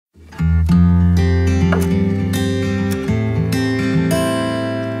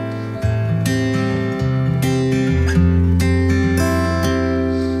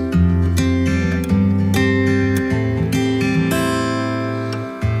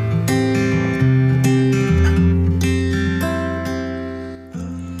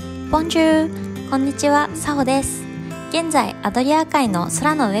Bonjour! こんにちは、SAHOです。現在、アドリア海の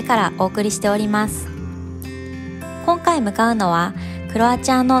空の上からお送りしております。今回向かうのは、クロア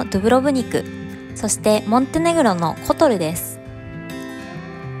チアのドゥブロブニク、そしてモンテネグロのコトルです。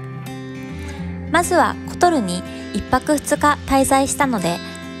まずはコトルに1泊2日滞在したので、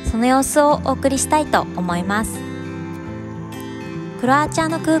その様子をお送りしたいと思います。クロアチア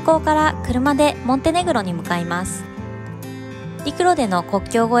の空港から車でモンテネグロに向かいます。陸路での国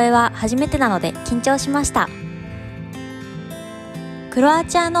境越えは初めてなので緊張しました。クロア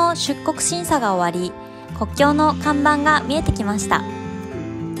チアの出国審査が終わり、国境の看板が見えてきました。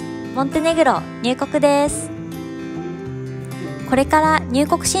モンテネグロ入国です。これから入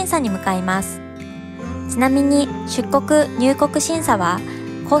国審査に向かいます。ちなみに出国入国審査は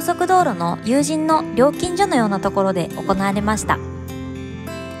高速道路の有人の料金所のようなところで行われました。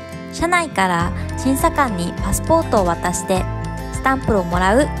車内から審査官にパスポートを渡してスタンプをも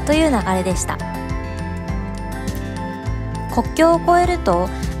らうという流れでした。国境を越えると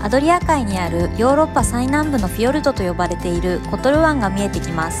アドリア海にあるヨーロッパ最南部のフィヨルドと呼ばれているコトル湾が見えて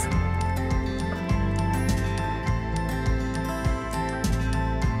きます。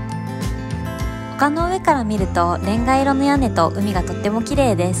丘の上から見るとレンガ色の屋根と海がとっても綺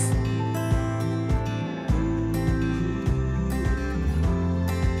麗です。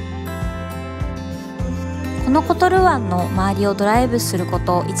このコトル湾の周りをドライブするこ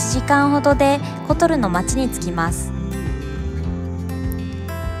と1時間ほどでコトルの町に着きます。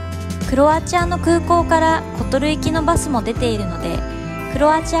クロアチアの空港からコトル行きのバスも出ているので、ク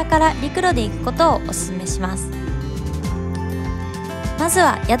ロアチアから陸路で行くことをお勧めします。まず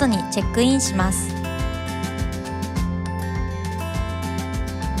は宿にチェックインします。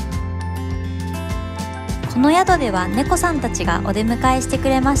この宿では猫さんたちがお出迎えしてく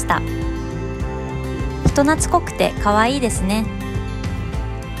れました。人懐っこくて可愛いですね。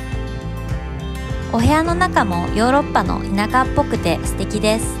お部屋の中もヨーロッパの田舎っぽくて素敵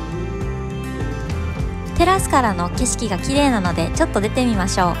です。テラスからの景色が綺麗なのでちょっと出てみま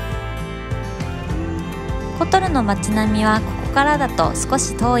しょう。コトルの街並みはここからだと少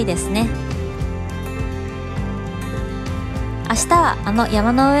し遠いですね。明日はあの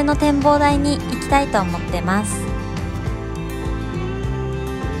山の上の展望台に行きたいと思ってます。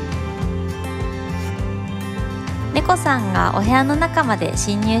猫さんがお部屋の中まで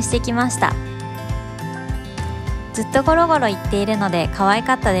侵入してきました。ずっとゴロゴロ言っているので可愛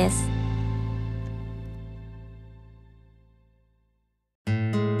かったです。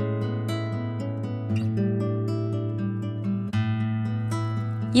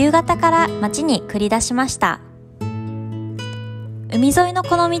夕方から街に繰り出しました。海沿いの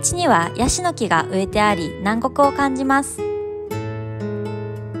この道にはヤシの木が植えてあり、南国を感じます。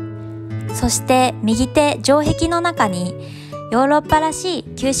そして右手城壁の中にヨーロッパらしい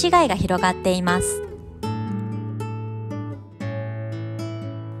旧市街が広がっています。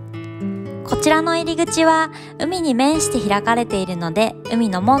こちらの入り口は海に面して開かれているので海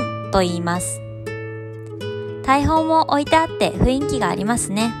の門と言います。大砲も置いてあって雰囲気がありま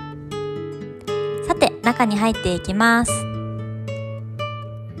すね。さて中に入っていきます。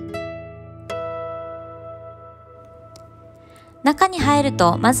中に入る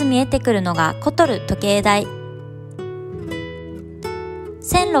とまず見えてくるのがコトル時計台。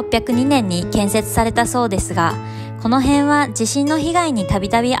1602年に建設されたそうですが、この辺は地震の被害にたび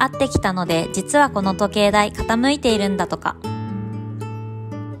たび遭ってきたので、実はこの時計台傾いているんだとか。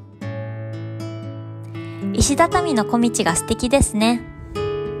石畳の小道が素敵ですね。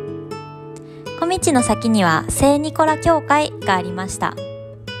小道の先には聖ニコラ教会がありました。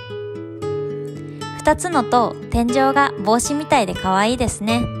2つの塔、天井が帽子みたいで可愛いです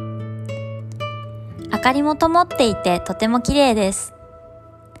ね。明かりも灯っていてとても綺麗です。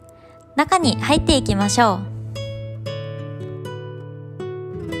中に入っていきましょ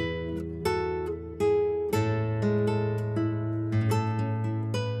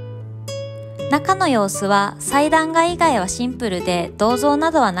う。中の様子は祭壇画以外はシンプルで銅像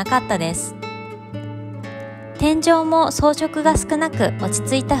などはなかったです。天井も装飾が少なく落ち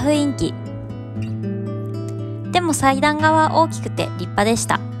着いた雰囲気。でも祭壇画は大きくて立派でし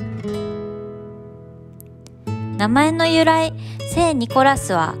た。名前の由来、聖ニコラ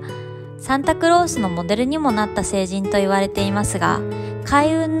スはサンタクロースのモデルにもなった聖人と言われていますが、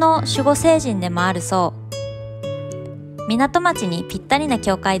開運の守護聖人でもあるそう。港町にぴったりな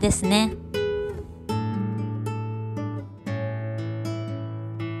教会ですね。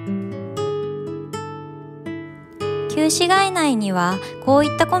旧市街内にはこう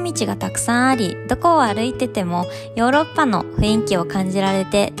いった小道がたくさんあり、どこを歩いててもヨーロッパの雰囲気を感じられ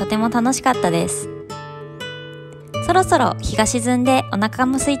てとても楽しかったです。そろそろ日が沈んでお腹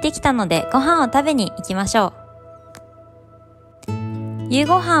も空いてきたのでご飯を食べに行きましょう。夕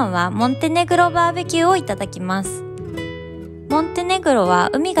ご飯はモンテネグロバーベキューをいただきます。モンテネグロは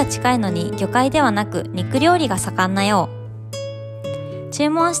海が近いのに魚介ではなく肉料理が盛んなよう。注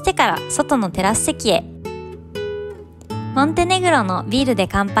文してから外のテラス席へ。モンテネグロのビールで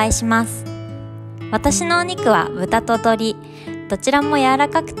乾杯します。私のお肉は豚と鶏、どちらも柔ら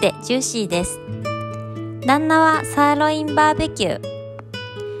かくてジューシーです。旦那はサーロインバーベキュー。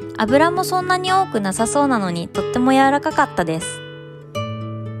油もそんなに多くなさそうなのにとっても柔らかかったです。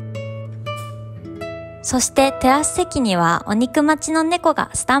そしてテラス席にはお肉待ちの猫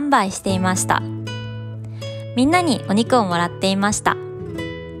がスタンバイしていました。みんなにお肉をもらっていました。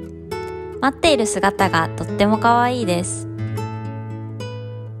待っている姿がとっても可愛いです。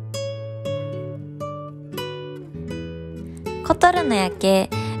コトルの夜景、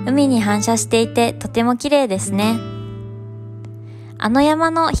海に反射していてとても綺麗ですね。あの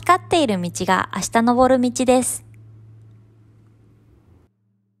山の光っている道が明日登る道です。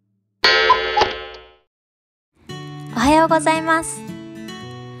おはようございます。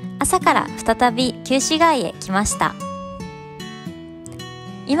朝から再び旧市街へ来ました。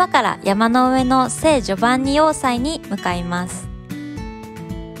今から山の上の聖ジョバンニ要塞に向かいます。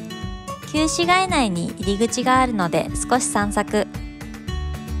旧市街内に入り口があるので少し散策。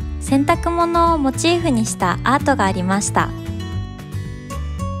洗濯物をモチーフにしたアートがありました。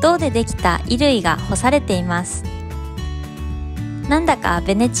銅でできた衣類が干されています。なんだか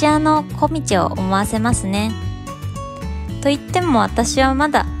ベネチアの小道を思わせますね。と言っても私はま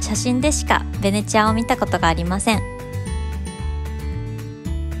だ写真でしかベネチアを見たことがありません。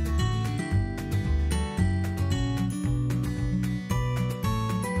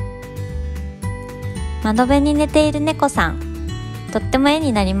窓辺に寝ている猫さん、とっても絵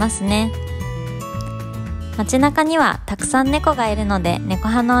になりますね。街中にはたくさん猫がいるので猫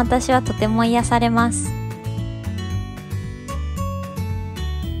派の私はとても癒されます。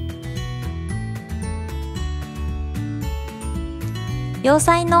要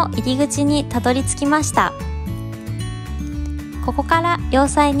塞の入り口にたどり着きました。ここから要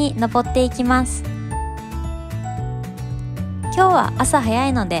塞に登っていきます。今日は朝早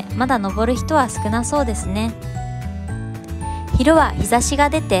いのでまだ登る人は少なそうですね。昼は日差しが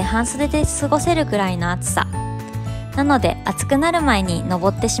出て半袖で過ごせるくらいの暑さなので、暑くなる前に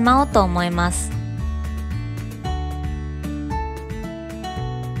登ってしまおうと思います。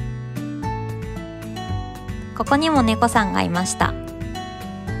ここにも猫さんがいました。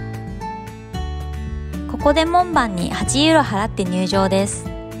ここで門番に8ユーロ払って入場です。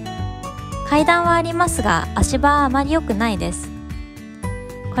階段はありますが足場はあまり良くないです。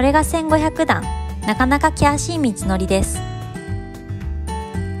これが1500段、なかなか険しい道のりです。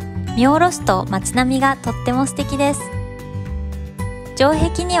見下ろすと街並みがとっても素敵です。城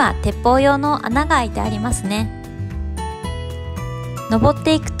壁には鉄砲用の穴が開いてありますね。登っ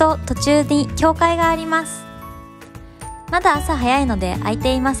ていくと途中に教会があります。まだ朝早いので開い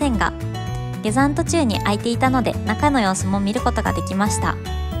ていませんが、下山途中に開いていたので中の様子も見ることができました。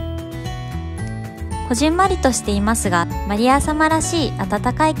こじんまりとしていますが、マリア様らしい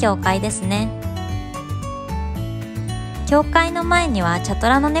温かい教会ですね。教会の前には茶ト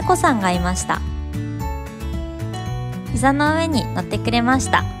ラの猫さんがいました。膝の上に乗ってくれまし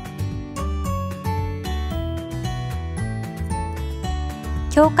た。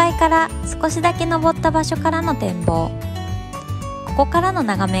教会から少しだけ登った場所からの展望。ここからの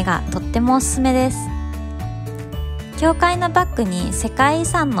眺めがとってもおすすめです。教会のバックに世界遺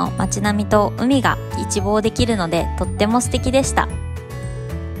産の街並みと海が一望できるのでとっても素敵でした。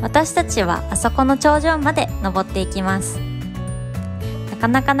私たちはあそこの頂上まで登っていきます。なか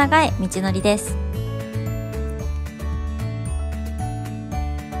なか長い道のりです。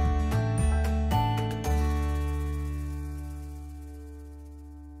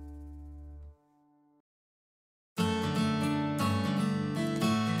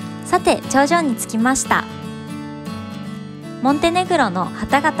さて、頂上に着きました。モンテネグロの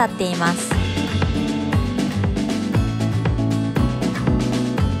旗が立っています。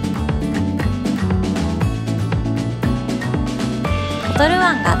コトル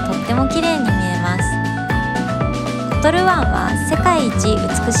湾がとっても綺麗に見えます。コトル湾は世界一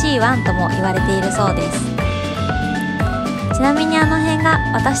美しい湾とも言われているそうです。ちなみにあの辺が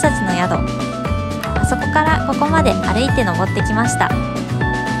私たちの宿。あそこからここまで歩いて登ってきました。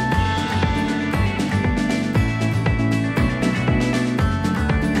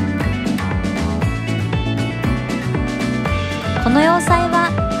この要塞は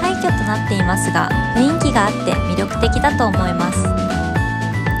廃墟となっていますが、雰囲気があって魅力的だと思います。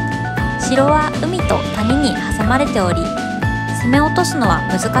城は海と谷に挟まれており、攻め落とすのは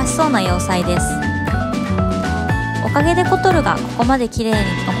難しそうな要塞です。おかげでコトルがここまで綺麗に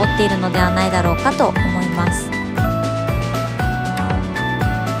残っているのではないだろうかと思います。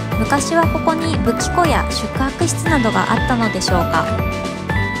昔はここに武器庫や宿泊室などがあったのでしょうか。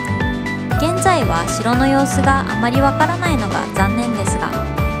現在は城の様子があまりわからないのが残念ですが、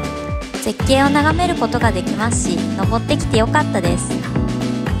絶景を眺めることができますし、登ってきてよかったです。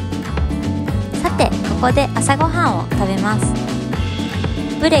さて、ここで朝ごはんを食べます。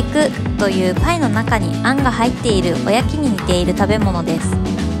ブレクというパイの中にあんが入っているおやきに似ている食べ物です。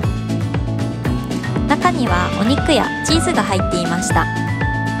中にはお肉やチーズが入っていました。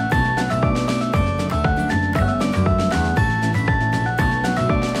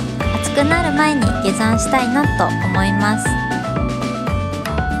暑くなる前に下山したいなと思います。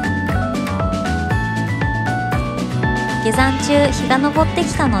下山中、日が昇って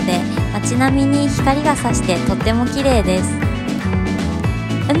きたので街並みに光が差してとっても綺麗です。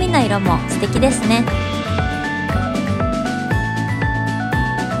海の色も素敵ですね。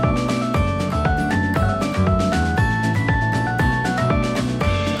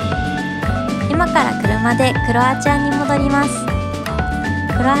今から車でクロアチアに戻ります。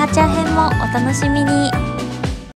クロアチア編もお楽しみに。